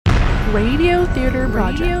Radio Theater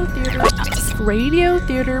Project. Radio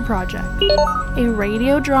Theater Project. A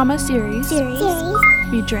radio drama series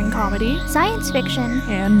featuring comedy, science fiction,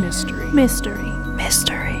 and mystery.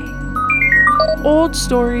 Old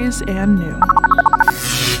stories and new.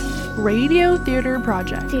 Radio Theater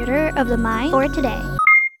Project. theater of the mind for today.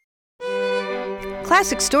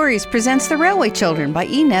 Classic Stories presents The Railway Children by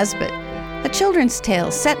E. Nesbit, a children's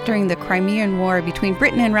tale set during the Crimean War between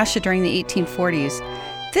Britain and Russia during the 1840s.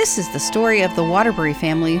 This is the story of the Waterbury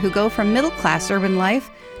family who go from middle-class urban life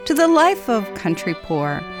to the life of country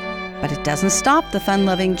poor. But it doesn't stop the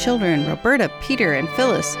fun-loving children, Roberta, Peter, and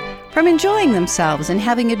Phyllis, from enjoying themselves and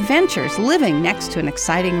having adventures living next to an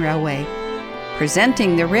exciting railway.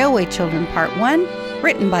 Presenting The Railway Children Part 1,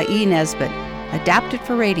 written by E. Nesbit, adapted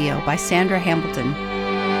for radio by Sandra Hambleton.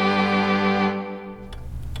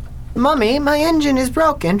 Mummy, my engine is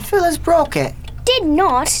broken. Phyllis broke it. Did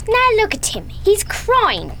not. Now look at him. He's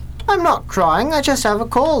crying. I'm not crying, I just have a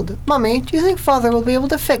cold. Mummy, do you think Father will be able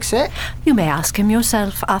to fix it? You may ask him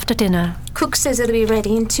yourself after dinner. Cook says it'll be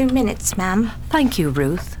ready in 2 minutes, ma'am. Thank you,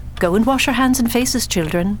 Ruth. Go and wash your hands and faces,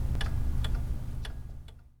 children.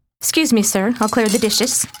 Excuse me, sir. I'll clear the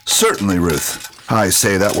dishes. Certainly, Ruth. I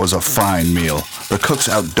say that was a fine meal. The cook's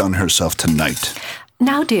outdone herself tonight.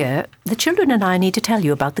 Now, dear, the children and I need to tell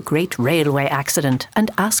you about the great railway accident and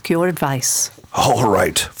ask your advice. All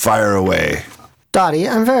right, fire away. Dottie,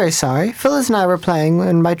 I'm very sorry. Phyllis and I were playing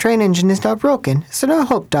when my train engine is now broken. Is there no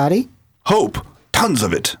hope, Dottie? Hope? Tons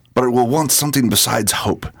of it. But it will want something besides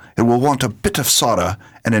hope. It will want a bit of soda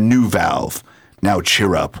and a new valve. Now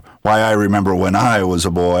cheer up. Why, I remember when I was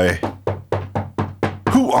a boy.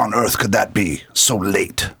 Who on earth could that be? So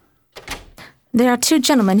late. There are 2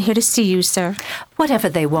 gentlemen here to see you, sir. Whatever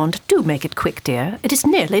they want, do make it quick, dear. It is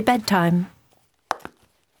nearly bedtime.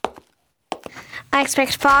 I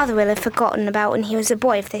expect Father will have forgotten about when he was a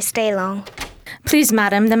boy if they stay long. Please,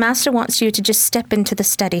 madam, the master wants you to just step into the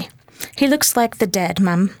study. He looks like the dead,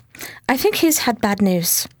 ma'am. I think he's had bad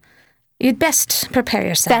news. You'd best prepare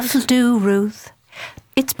yourself. That'll do, Ruth.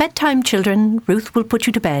 It's bedtime, children. Ruth will put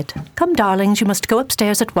you to bed. Come, darlings, you must go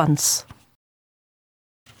upstairs at once.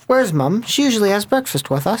 Where's Mum? She usually has breakfast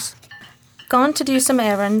with us. Gone to do some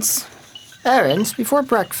errands. Errands? Before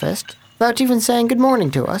breakfast? Without even saying good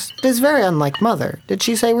morning to us? It is very unlike Mother. Did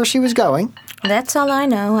she say where she was going? That's all I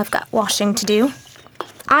know. I've got washing to do.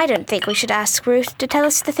 I don't think we should ask Ruth to tell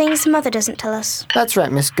us the things Mother doesn't tell us. That's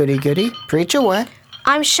right, Miss Goody-Goody. Preach away.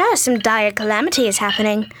 I'm sure some dire calamity is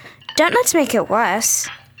happening. Don't let's make it worse.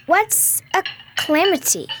 What's a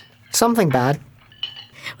calamity? Something bad.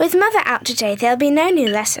 With Mother out today, there'll be no new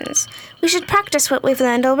lessons. We should practice what we've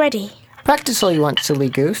learned already. Practice all you want, silly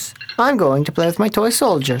goose. I'm going to play with my toy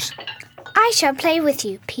soldiers. I shall play with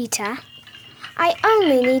you, Peter. I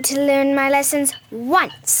only need to learn my lessons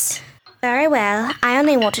once. Very well. I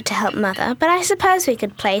only wanted to help Mother, but I suppose we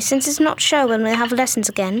could play since it's not sure when we'll have lessons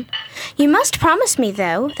again. You must promise me,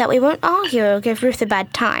 though, that we won't argue or give Ruth a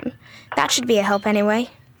bad time. That should be a help anyway.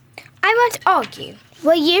 I won't argue.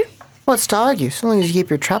 Will you? What's to argue? So long as you keep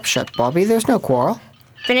your trap shut, Bobby, there's no quarrel.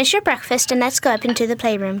 Finish your breakfast and let's go up into the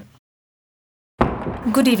playroom.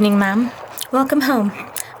 Good evening, ma'am. Welcome home.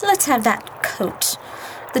 Let's have that coat.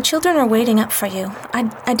 The children are waiting up for you.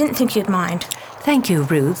 I didn't think you'd mind. Thank you,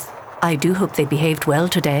 Ruth. I do hope they behaved well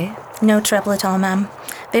today. No trouble at all, ma'am.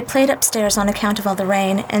 They played upstairs on account of all the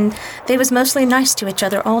rain, and they was mostly nice to each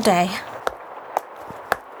other all day.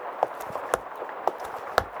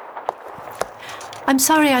 I'm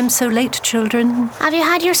sorry I'm so late, children. Have you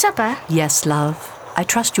had your supper? Yes, love. I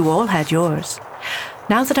trust you all had yours.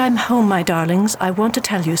 Now that I'm home, my darlings, I want to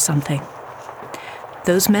tell you something.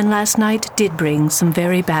 Those men last night did bring some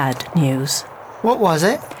very bad news. What was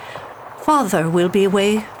it? Father will be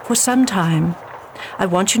away for some time. I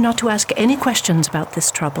want you not to ask any questions about this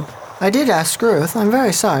trouble. I did ask Ruth. I'm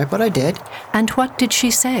very sorry, but I did. And what did she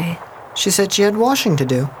say? She said she had washing to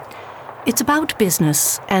do. It's about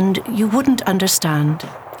business, and you wouldn't understand.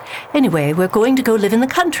 Anyway, we're going to go live in the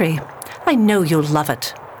country. I know you'll love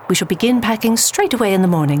it. We shall begin packing straight away in the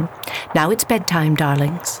morning. Now it's bedtime,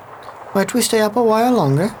 darlings. Might we stay up a while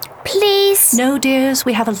longer? Please. No, dears,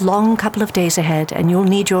 we have a long couple of days ahead, and you'll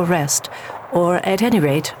need your rest. Or, at any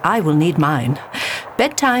rate, I will need mine.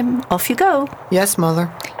 Bedtime, off you go. Yes,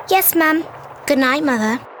 Mother. Yes, Mum. Good night,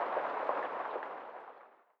 Mother.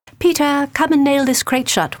 Peter, come and nail this crate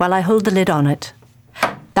shut while I hold the lid on it.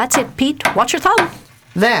 That's it, Pete. Watch your thumb.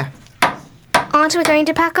 There. Aren't we going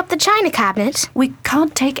to pack up the china cabinet? We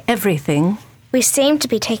can't take everything. We seem to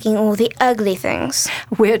be taking all the ugly things.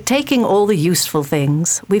 We're taking all the useful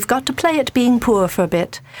things. We've got to play at being poor for a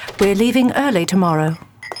bit. We're leaving early tomorrow.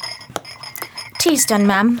 Tea's done,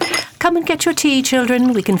 ma'am. Come and get your tea,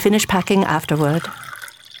 children. We can finish packing afterward.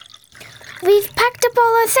 We've packed up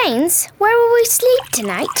all our things. Where will we sleep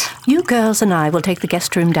tonight? You girls and I will take the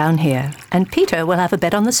guest room down here, and Peter will have a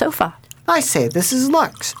bed on the sofa. I say, this is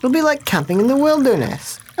luxe. It'll be like camping in the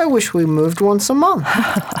wilderness. I wish we moved once a month.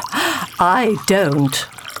 I don't.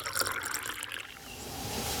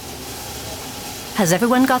 Has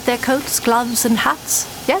everyone got their coats, gloves, and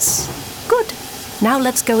hats? Yes? Good. Now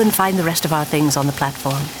let's go and find the rest of our things on the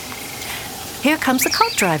platform. Here comes the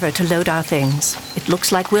cart driver to load our things. It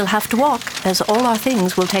looks like we'll have to walk, as all our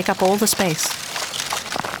things will take up all the space.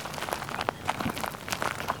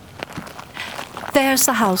 There's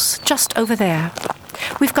the house, just over there.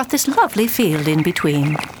 We've got this lovely field in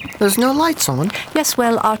between. There's no lights on. Yes,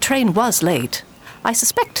 well, our train was late. I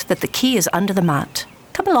suspect that the key is under the mat.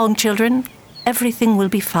 Come along, children. Everything will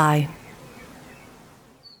be fine.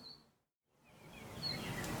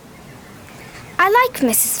 I like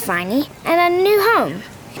Mrs. Viney and a new home.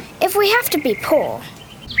 If we have to be poor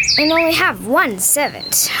and only have one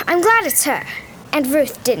servant, I'm glad it's her. And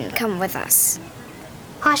Ruth didn't come with us.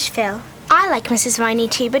 Hush, Phil. I like Mrs. Viney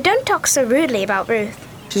too, but don't talk so rudely about Ruth.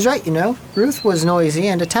 She's right, you know. Ruth was noisy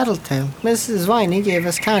and a tattletale. Mrs. Viney gave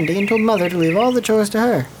us candy and told Mother to leave all the chores to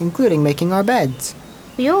her, including making our beds.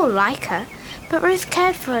 We all like her, but Ruth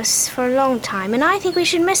cared for us for a long time, and I think we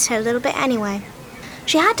should miss her a little bit anyway.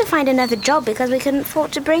 She had to find another job because we couldn't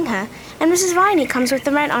afford to bring her, and Mrs. Viney comes with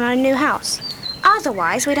the rent on our new house.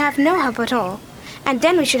 Otherwise, we'd have no help at all, and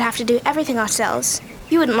then we should have to do everything ourselves.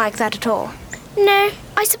 You wouldn't like that at all. No,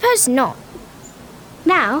 I suppose not.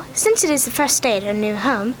 Now, since it is the first day at our new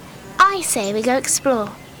home, I say we go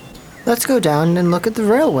explore. Let's go down and look at the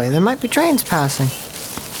railway. There might be trains passing.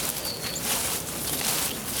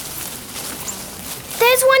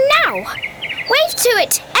 There's one now! Wave to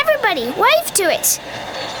it! Everybody, wave to it!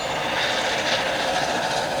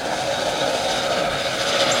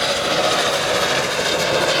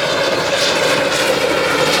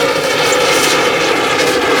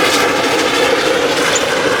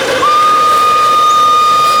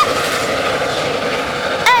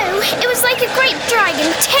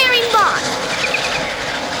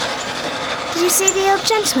 Did you see the old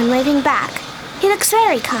gentleman waving back? He looks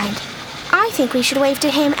very kind. I think we should wave to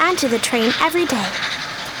him and to the train every day.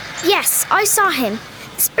 Yes, I saw him.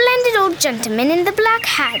 Splendid old gentleman in the black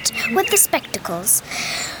hat with the spectacles.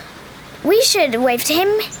 We should wave to him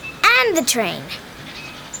and the train.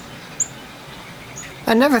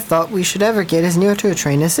 I never thought we should ever get as near to a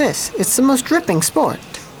train as this. It's the most dripping sport.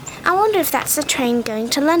 I wonder if that's the train going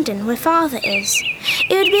to London, where Father is.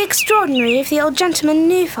 It would be extraordinary if the old gentleman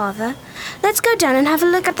knew Father. Let's go down and have a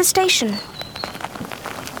look at the station.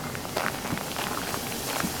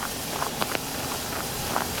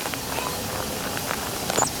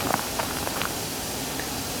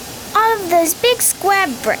 All of those big square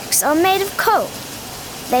bricks are made of coal.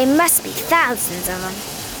 They must be thousands of them.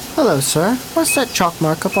 Hello, sir. What's that chalk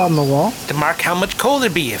mark up on the wall? To mark how much coal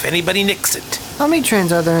there'd be if anybody nicks it. How many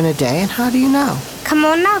trains are there in a day, and how do you know? Come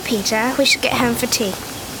on now, Peter. We should get home for tea.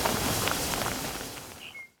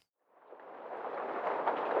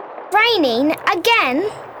 Raining again?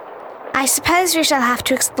 I suppose we shall have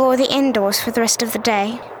to explore the indoors for the rest of the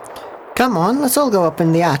day. Come on, let's all go up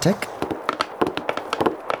in the attic.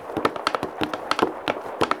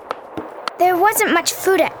 There wasn't much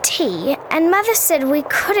food at tea, and Mother said we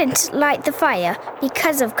couldn't light the fire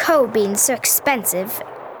because of coal being so expensive.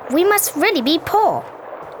 We must really be poor.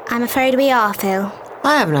 I'm afraid we are, Phil.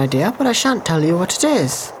 I have an idea, but I shan't tell you what it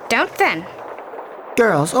is. Don't then.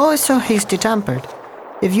 Girls, always so hasty-tempered.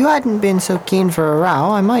 If you hadn't been so keen for a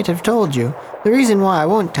row, I might have told you. The reason why I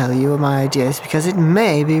won't tell you my idea is because it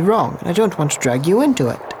may be wrong, and I don't want to drag you into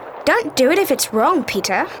it. Don't do it if it's wrong,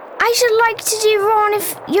 Peter. I should like to do wrong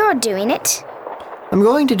if you're doing it. I'm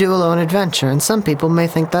going to do a lone adventure, and some people may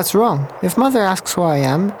think that's wrong. If Mother asks where I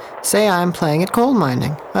am, say I'm playing at coal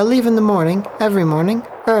mining. I leave in the morning, every morning,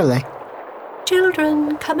 early.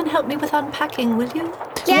 Children, come and help me with unpacking, will you?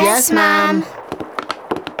 Yes, Ma'am.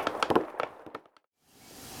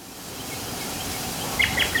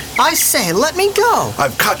 I say, let me go!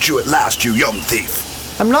 I've caught you at last, you young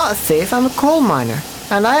thief. I'm not a thief, I'm a coal miner.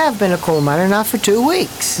 And I have been a coal miner now for 2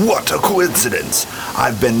 weeks. What a coincidence.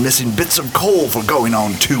 I've been missing bits of coal for going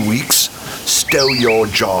on 2 weeks. Stow your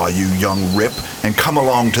jaw, you young rip, and come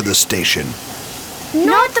along to the station.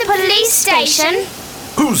 Not the police station.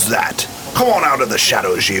 Who's that? Come on out of the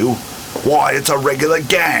shadows, you. Why, it's a regular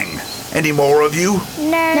gang. Any more of you?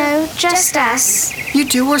 No, just us. You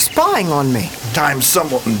two were spying on me. Time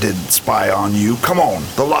someone did spy on you. Come on,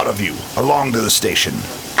 the lot of you, along to the station.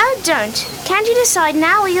 Oh, don't. Can't you decide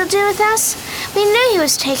now what you'll do with us? We knew he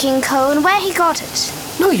was taking coal and where he got it.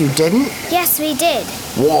 No, you didn't. Yes, we did.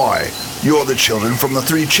 Why? You're the children from the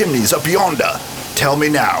 3 chimneys up yonder. Tell me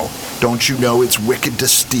now, don't you know it's wicked to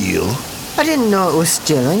steal? I didn't know it was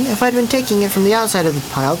stealing. If I'd been taking it from the outside of the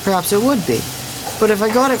pile, perhaps it would be. But if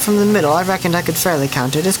I got it from the middle, I reckoned I could fairly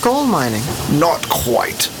count it as coal mining. Not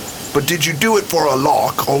quite. But did you do it for a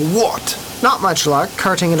lark or what? Not much lark,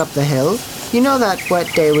 carting it up the hill. You know that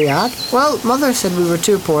wet day we had? Well, Mother said we were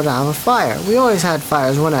too poor to have a fire. We always had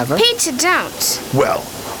fires whenever. Peter, don't. Well,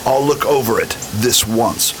 I'll look over it this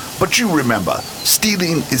once. But you remember,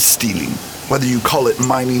 stealing is stealing, whether you call it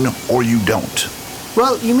mining or you don't.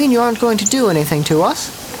 Well, you mean you aren't going to do anything to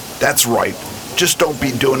us? That's right. Just don't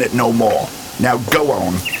be doing it no more. Now go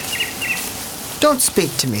on. Don't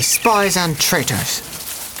speak to me, spies and traitors.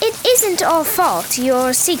 It isn't our fault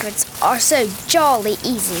your secrets are so jolly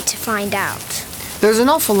easy to find out. There's an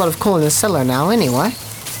awful lot of coal in the cellar now, anyway.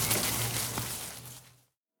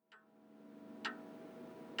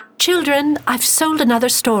 Children, I've sold another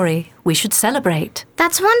story. We should celebrate.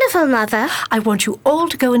 That's wonderful, Mother. I want you all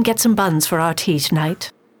to go and get some buns for our tea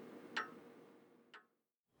tonight.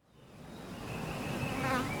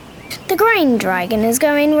 The grain dragon is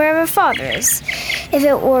going wherever Father is. If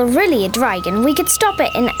it were really a dragon, we could stop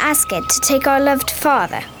it and ask it to take our loved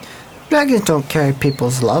father. Dragons don't carry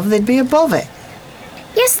people's love, they'd be above it.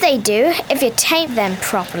 Yes, they do, if you tame them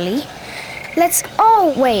properly. Let's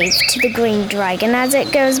all wave to the green dragon as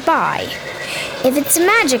it goes by. If it's a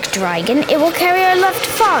magic dragon, it will carry our loved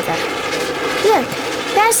father. Look,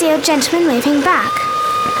 there's the old gentleman waving back.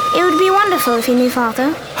 It would be wonderful if he knew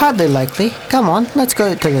Father. Hardly likely. Come on, let's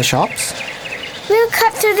go to the shops. We'll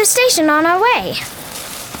cut through the station on our way.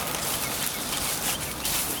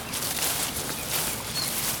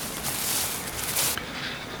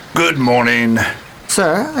 Good morning.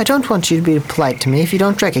 Sir, I don't want you to be polite to me if you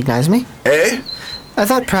don't recognize me. Eh? I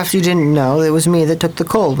thought perhaps you didn't know it was me that took the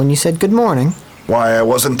coal when you said good morning. Why, I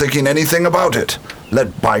wasn't thinking anything about it.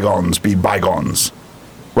 Let bygones be bygones.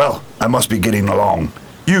 Well, I must be getting along.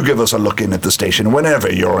 You give us a look in at the station whenever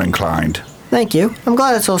you're inclined. Thank you. I'm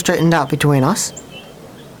glad it's all straightened out between us.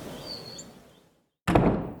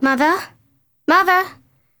 Mother? Mother?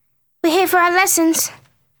 We're here for our lessons.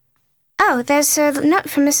 Oh, there's a note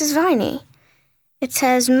from Mrs. Viney. It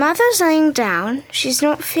says, Mother's laying down. She's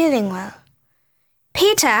not feeling well.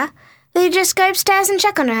 Peter, will you just go upstairs and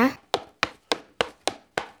check on her?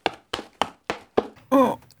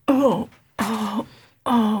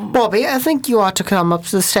 Bobby, I think you ought to come up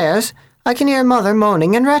the stairs. I can hear Mother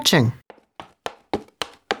moaning and retching.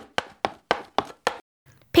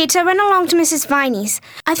 Peter, run along to Mrs. Viney's.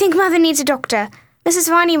 I think Mother needs a doctor. Mrs.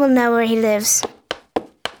 Viney will know where he lives.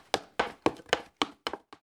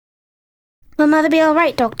 Will Mother be all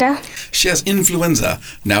right, Doctor? She has influenza.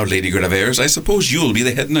 Now, Lady Graveres, I suppose you'll be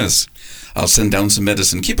the head nurse. I'll send down some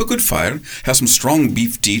medicine. Keep a good fire. Have some strong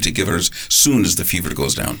beef tea to give her as soon as the fever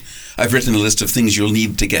goes down. I've written a list of things you'll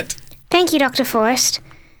need to get. Thank you, Dr. Forrest.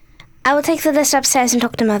 I will take the list upstairs and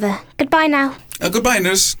talk to Mother. Goodbye now. Goodbye,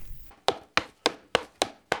 nurse.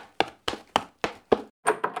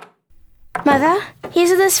 Mother,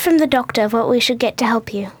 here's a list from the doctor of what we should get to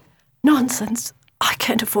help you. Nonsense. I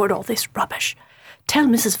can't afford all this rubbish. Tell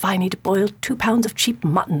Mrs. Viney to boil 2 pounds of cheap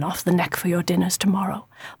mutton off the neck for your dinners tomorrow.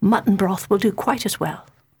 Mutton broth will do quite as well.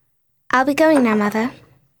 I'll be going now, Mother.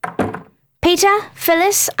 Peter,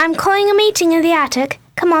 Phyllis, I'm calling a meeting in the attic.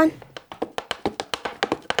 Come on.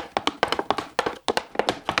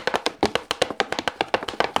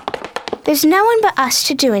 There's no one but us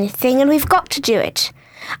to do anything, and we've got to do it.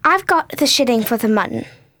 I've got the shilling for the mutton.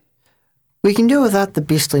 We can do without the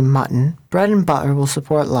beastly mutton. Bread and butter will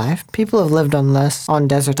support life. People have lived on less on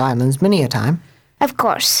desert islands many a time. Of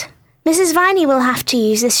course. Mrs. Viney will have to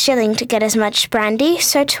use this shilling to get as much brandy,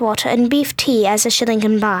 soda water, and beef tea as a shilling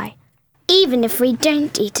can buy. Even if we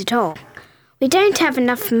don't eat at all. We don't have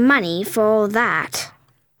enough money for all that.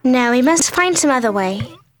 No, we must find some other way.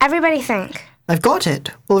 Everybody think. I've got it.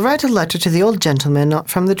 We'll write a letter to the old gentleman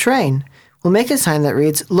from the train. We'll make a sign that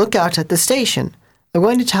reads, "Look out at the station." I'm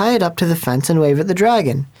going to tie it up to the fence and wave at the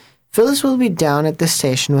dragon. Phyllis will be down at the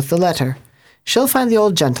station with the letter. She'll find the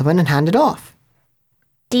old gentleman and hand it off.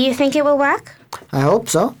 Do you think it will work? I hope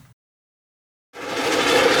so.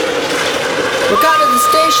 Look out at the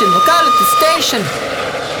station! Look out at the station!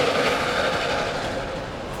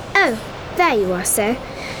 Oh, there you are, sir.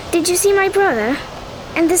 Did you see my brother?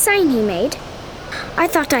 And the sign he made? I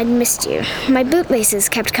thought I'd missed you. My bootlaces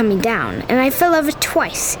kept coming down, and I fell over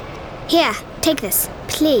twice. Here, take this,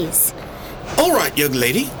 please. All right, young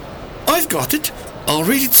lady. I've got it. I'll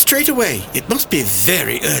read it straight away. It must be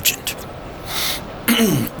very urgent.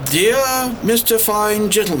 Dear Mr.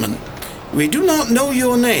 Fine Gentleman, we do not know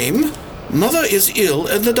your name. Mother is ill,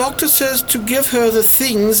 and the doctor says to give her the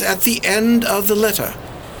things at the end of the letter.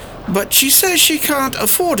 But she says she can't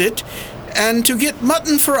afford it, and to get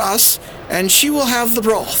mutton for us, and she will have the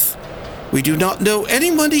broth. We do not know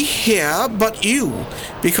anybody here but you,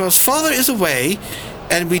 because Father is away,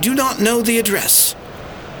 and we do not know the address.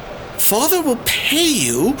 Father will pay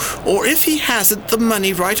you, or if he hasn't the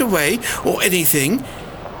money right away, or anything,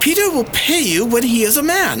 Peter will pay you when he is a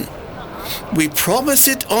man. We promise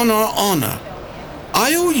it on our honor.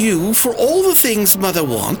 I owe you for all the things Mother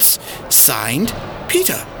wants. Signed,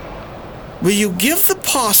 Peter. Will you give the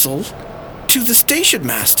parcel to the station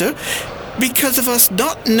master because of us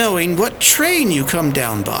not knowing what train you come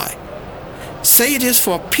down by? Say it is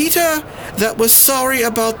for Peter that was sorry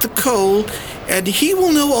about the coal, and he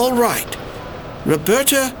will know all right.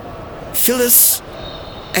 Roberta, Phyllis,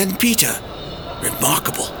 and Peter.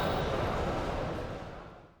 Remarkable.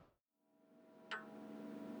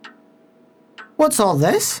 What's all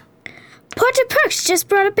this? Porter Perks just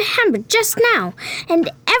brought up a hamper just now, and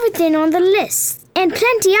everything on the list, and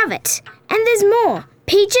plenty of it. And there's more.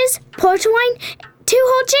 Peaches, port wine, 2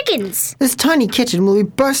 whole chickens. This tiny kitchen will be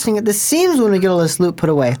bursting at the seams when we get all this loot put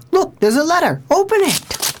away. Look, there's a letter. Open it.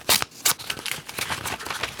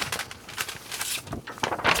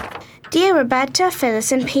 Dear Roberta,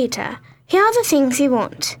 Phyllis, and Peter, here are the things you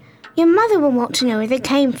want. Your mother will want to know where they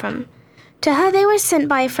came from. To her they were sent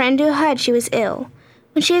by a friend who heard she was ill.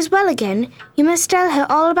 When she is well again, you must tell her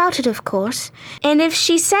all about it, of course. And if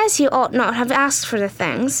she says you ought not have asked for the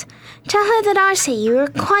things, tell her that I say you were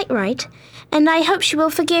quite right, and I hope she will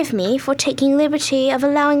forgive me for taking liberty of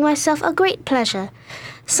allowing myself a great pleasure.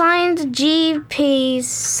 Signed, G.P.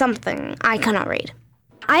 something. I cannot read.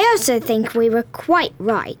 I also think we were quite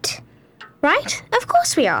right. Right? Of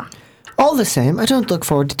course we are. All the same, I don't look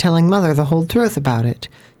forward to telling Mother the whole truth about it.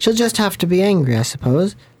 She'll just have to be angry, I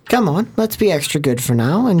suppose. Come on, let's be extra good for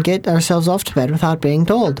now and get ourselves off to bed without being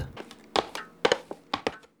told.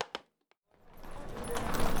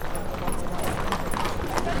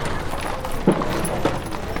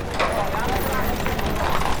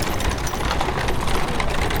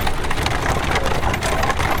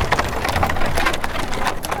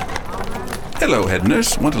 Hello, head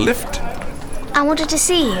nurse. Want a lift? I wanted to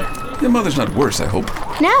see you. Your mother's not worse, I hope.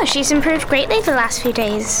 No, she's improved greatly the last few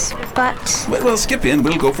days, but... Well, skip in.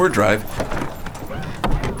 We'll go for a drive.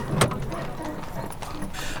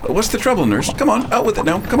 What's the trouble, nurse? Come on, out with it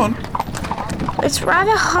now. Come on. It's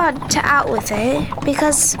rather hard to out with it,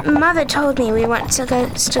 because Mother told me we weren't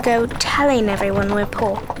supposed to go telling everyone we're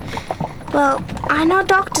poor. Well, I know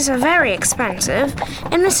doctors are very expensive,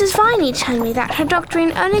 and Mrs. Viney told me that her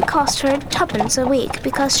doctoring only cost her 2d a week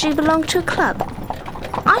because she belonged to a club.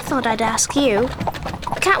 I thought I'd ask you.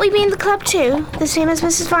 Can't we be in the club too, the same as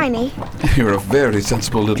Mrs. Viney? You're a very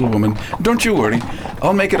sensible little woman. Don't you worry.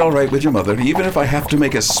 I'll make it all right with your mother, even if I have to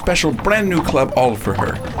make a special brand new club all for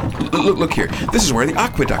her. Look here. This is where the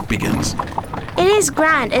aqueduct begins. It is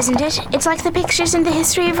grand, isn't it? It's like the pictures in the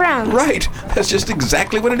history of Rome. Right. That's just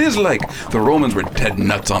exactly what it is like. The Romans were dead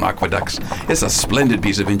nuts on aqueducts. It's a splendid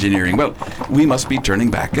piece of engineering. Well, we must be turning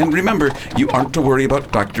back. And remember, you aren't to worry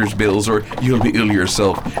about doctor's bills or you'll be ill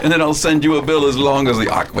yourself. And then I'll send you a bill as long as the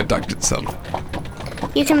aqueduct itself.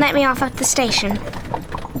 You can let me off at the station.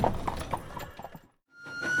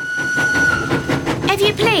 If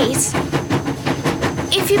you please.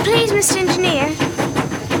 If you please, Mr. Engineer.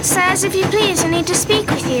 Sirs, if you please, I need to speak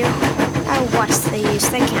with you. Oh, what's the use?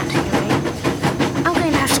 They can't hear me. I'm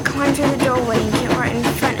going to have to climb through the doorway and get right in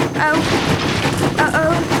front of... Oh.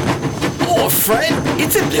 Uh-oh. Oh, Fred,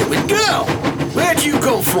 it's a blooming girl. Where'd you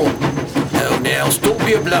come from? Oh, now, stop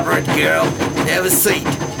your blubbering, girl. Have a seat.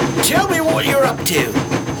 Tell me what you're up to.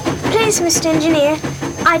 Please, Mr. Engineer,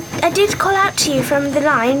 I did call out to you from the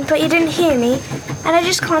line, but you didn't hear me, and I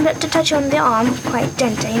just climbed up to touch you on the arm, quite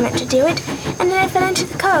dent I meant to do it, and then I fell into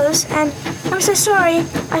the coals, and I'm so sorry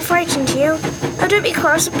I frightened you. Oh, don't be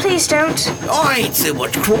cross, please don't. I ain't so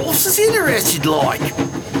much cross as interested like.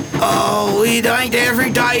 Oh, it ain't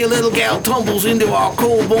every day a little gal tumbles into our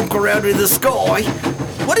coal bunker out of the sky.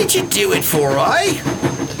 What did you do it for, eh?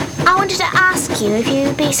 I wanted to ask you if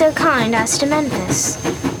you'd be so kind as to mend this.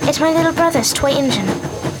 It's my little brother's toy engine.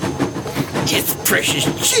 It's precious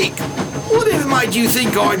cheek. Whatever made you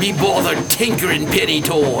think I'd be bothered tinkering penny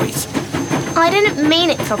toys? I didn't mean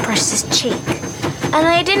it for precious cheek. And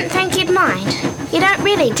I didn't think you'd mind. You don't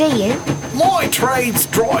really, do you? My trade's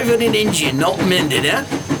driving an engine, not mending it.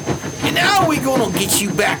 And now we're gonna get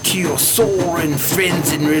you back to your soaring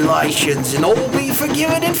friends and relations and all be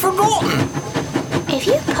forgiven and forgotten. If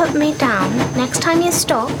you put me down next time you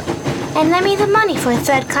stop and lend me the money for a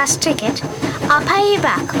third-class ticket, I'll pay you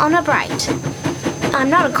back on a bright. I'm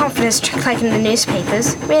not a confidence trick like in the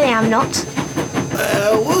newspapers. Really, I'm not.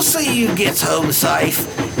 We'll see you gets home safe.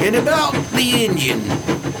 And about the engine.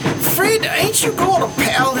 Fred, ain't you got a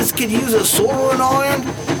pal that could use a soldering iron?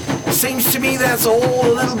 Seems to me that's all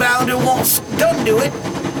the little bounder wants done to it.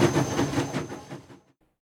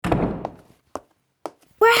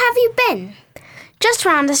 Where have you been? Just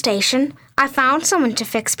round the station. I found someone to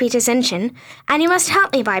fix Peter's engine, and you must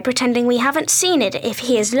help me by pretending we haven't seen it if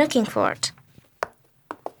he is looking for it.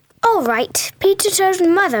 All right, Peter told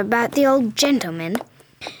Mother about the old gentleman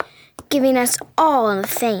giving us all the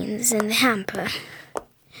things in the hamper.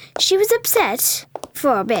 She was upset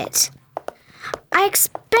for a bit. I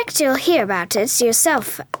expect you'll hear about it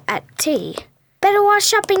yourself at tea. Better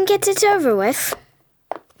wash up and get it over with.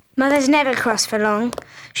 Mother's never cross for long.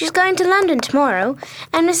 She's going to London tomorrow,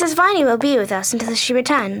 and Mrs. Viney will be with us until she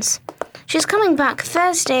returns. She's coming back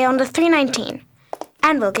Thursday on the 3:19,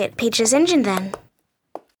 and we'll get Peter's engine then.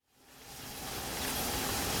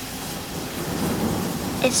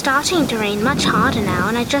 It's starting to rain much harder now,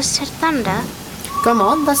 and I just heard thunder. Come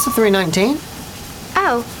on, that's the 319.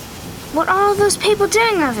 Oh, what are all those people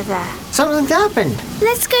doing over there? Something's happened.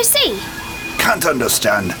 Let's go see. Can't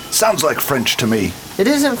understand. Sounds like French to me. It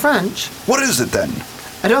isn't French. What is it then?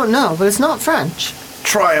 I don't know, but it's not French.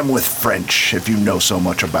 Try 'em with French if you know so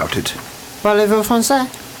much about it. Parlez-vous français?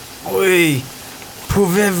 Oui.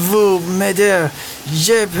 Pouvez-vous m'aider?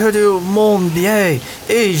 J'ai perdu mon billet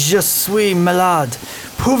et je suis malade.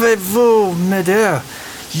 Pouvez-vous m'aider?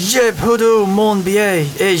 J'ai perdu mon billet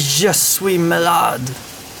et je suis malade.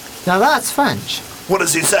 Now that's French. What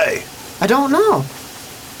does he say? I don't know.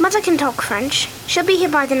 Mother can talk French. She'll be here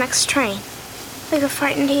by the next train. Look how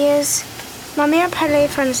frightened he is. Ma mère parle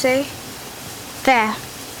français. There.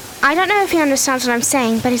 I don't know if he understands what I'm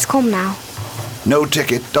saying, but he's calm now. No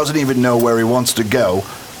ticket, doesn't even know where he wants to go.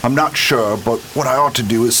 I'm not sure, but what I ought to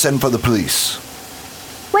do is send for the police.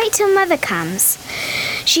 Wait till Mother comes.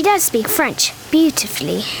 She does speak French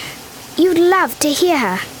beautifully. You'd love to hear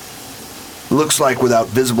her. Looks like without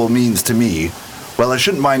visible means to me. Well, I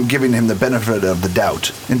shouldn't mind giving him the benefit of the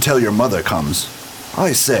doubt until your mother comes.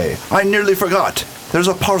 I say, I nearly forgot. There's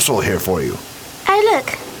a parcel here for you. Oh,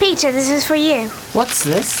 look. Peter, this is for you. What's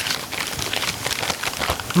this?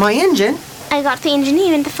 My engine? I got the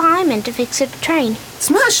engineer and the fireman to fix the train.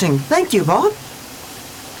 Smashing. Thank you, Bob.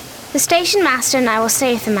 The station master and I will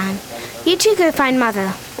save the man. You two go find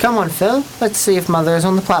Mother. Come on, Phil. Let's see if Mother is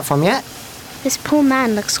on the platform yet. This poor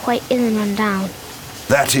man looks quite ill and run down.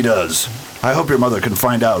 That he does. I hope your mother can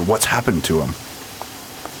find out what's happened to him.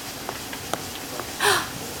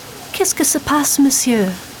 Qu'est-ce que se passe,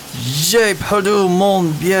 monsieur? J'ai perdu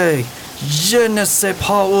mon billet. Je ne sais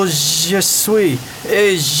pas où je suis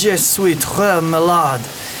et je suis très malade.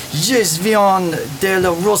 Je viens de la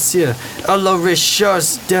Russie à la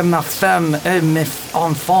recherche de ma femme et mes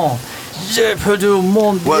enfants. J'ai perdu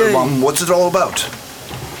mon billet. Well, Mom, what's it all about?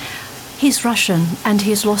 He's Russian and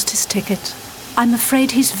he's lost his ticket. I'm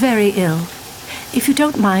afraid he's very ill. If you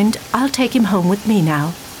don't mind, I'll take him home with me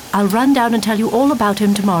now. I'll run down and tell you all about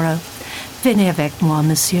him tomorrow. Venez avec moi,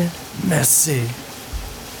 monsieur. Merci.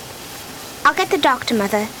 I'll get the doctor,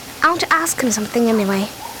 Mother. I want to ask him something anyway.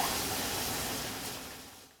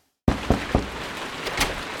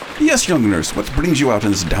 Yes, young nurse, what brings you out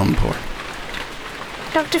in this downpour?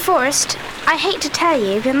 Dr. Forrest, I hate to tell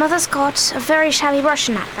you, but Mother's got a very shabby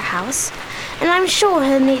Russian at the house, and I'm sure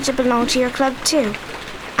he'll need to belong to your club too.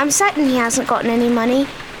 I'm certain he hasn't gotten any money,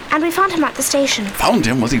 and we found him at the station. Found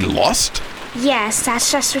him? Was he lost? Yes,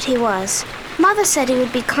 that's just what he was. Mother said he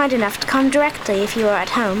would be kind enough to come directly if you were at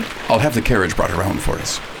home. I'll have the carriage brought around for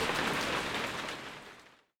us.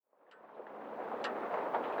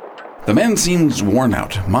 The man seems worn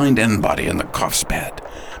out, mind and body, and the cough's bad.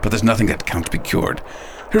 But there's nothing that can't be cured.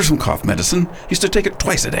 Here's some cough medicine. He's to take it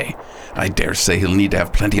twice a day. I dare say he'll need to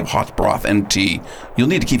have plenty of hot broth and tea. You'll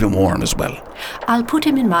need to keep him warm as well. I'll put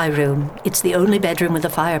him in my room. It's the only bedroom with a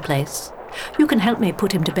fireplace. You can help me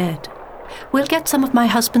put him to bed. We'll get some of my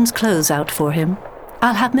husband's clothes out for him.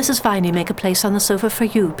 I'll have Mrs. Viney make a place on the sofa for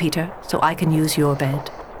you, Peter, so I can use your bed.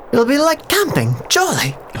 It'll be like camping.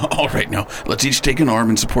 Jolly. All right, now, let's each take an arm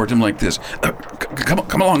and support him like this.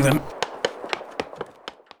 Come along, then.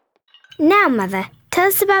 Now, Mother, tell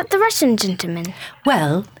us about the Russian gentleman.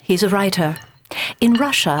 Well, he's a writer. In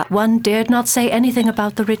Russia, one dared not say anything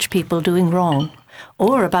about the rich people doing wrong,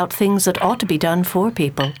 or about things that ought to be done for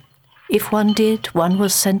people. If one did, one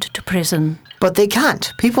was sent to prison. But they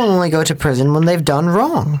can't. People only go to prison when they've done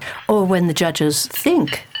wrong. Or when the judges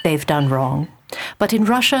think they've done wrong. But in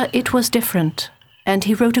Russia, it was different. And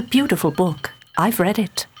he wrote a beautiful book. I've read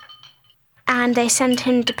it. And they sent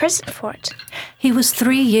him to prison for it. He was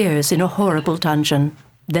 3 years in a horrible dungeon.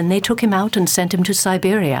 Then they took him out and sent him to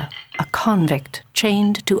Siberia, a convict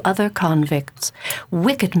chained to other convicts,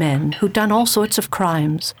 wicked men who'd done all sorts of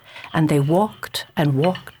crimes. And they walked and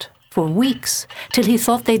walked for weeks, till he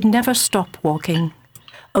thought they'd never stop walking.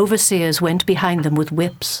 Overseers went behind them with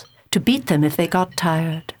whips to beat them if they got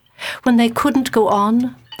tired. When they couldn't go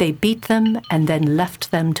on, they beat them and then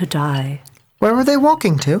left them to die. Where were they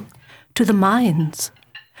walking to? To the mines.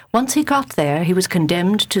 Once he got there, he was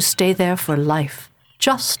condemned to stay there for life,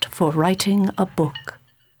 just for writing a book.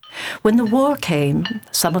 When the war came,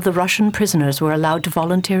 some of the Russian prisoners were allowed to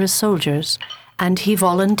volunteer as soldiers, and he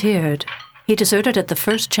volunteered. He deserted at the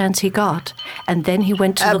first chance he got, and then he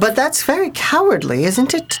went to But that's very cowardly,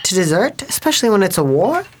 isn't it, to desert, especially when it's a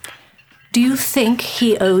war? Do you think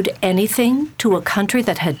he owed anything to a country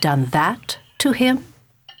that had done that to him?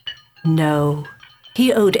 No.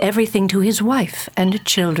 He owed everything to his wife and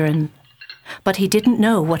children. But he didn't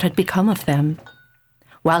know what had become of them.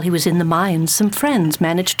 While he was in the mines, some friends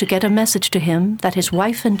managed to get a message to him that his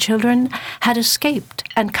wife and children had escaped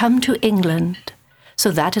and come to England. So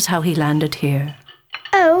that is how he landed here.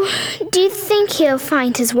 Oh, do you think he'll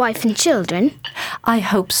find his wife and children? I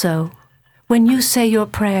hope so. When you say your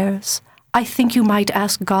prayers, I think you might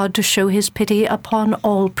ask God to show his pity upon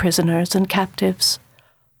all prisoners and captives.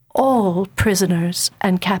 All prisoners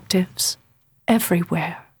and captives,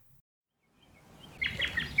 everywhere.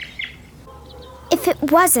 If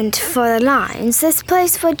it wasn't for the lines, this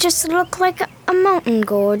place would just look like a mountain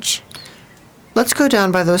gorge. Let's go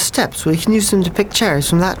down by those steps. We can use them to pick cherries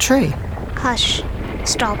from that tree. Hush.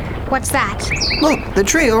 Stop. What's that? Look, the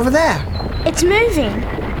tree over there. It's moving.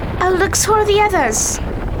 Oh, look, so are the others.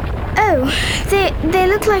 Oh, they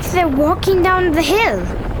look like they're walking down the hill.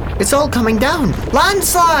 It's all coming down.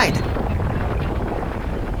 Landslide!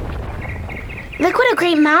 Look what a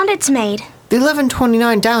great mound it's made. The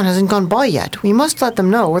 11:29 down hasn't gone by yet. We must let them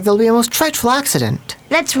know or there'll be a most frightful accident.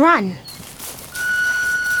 Let's run.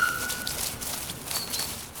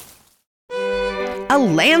 A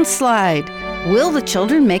landslide! Will the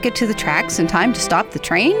children make it to the tracks in time to stop the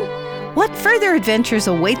train? What further adventures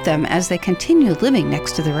await them as they continue living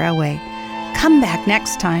next to the railway? Come back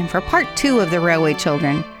next time for part 2 of The Railway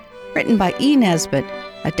Children, written by E. Nesbitt,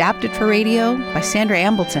 adapted for radio by Sandra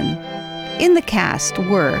Ambleton. In the cast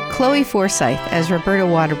were Chloe Forsyth as Roberta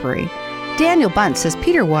Waterbury, Daniel Bunce as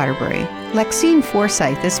Peter Waterbury, Lexine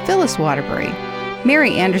Forsyth as Phyllis Waterbury,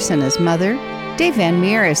 Mary Anderson as Mother, Dave Van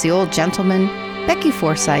Meer as the Old Gentleman, Becky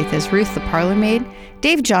Forsyth as Ruth the Parlourmaid,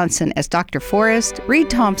 Dave Johnson as Dr. Forrest, Reed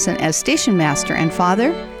Thompson as Station Master and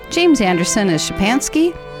Father, James Anderson as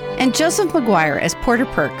Shapansky, and Joseph McGuire as Porter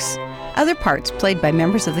Perks, other parts played by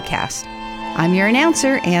members of the cast. I'm your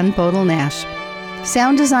announcer, Ann Bodel Nash.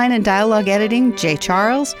 Sound design and dialogue editing, Jay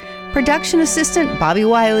Charles. Production assistant, Bobby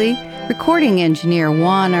Wiley. Recording engineer,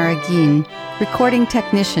 Juan Araguin. Recording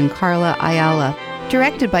technician, Carla Ayala.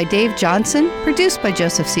 Directed by Dave Johnson. Produced by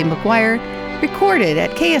Joseph C. McGuire. Recorded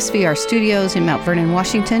at KSVR Studios in Mount Vernon,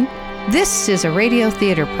 Washington. This is a Radio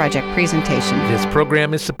Theater Project presentation. This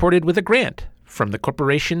program is supported with a grant from the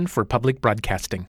Corporation for Public Broadcasting.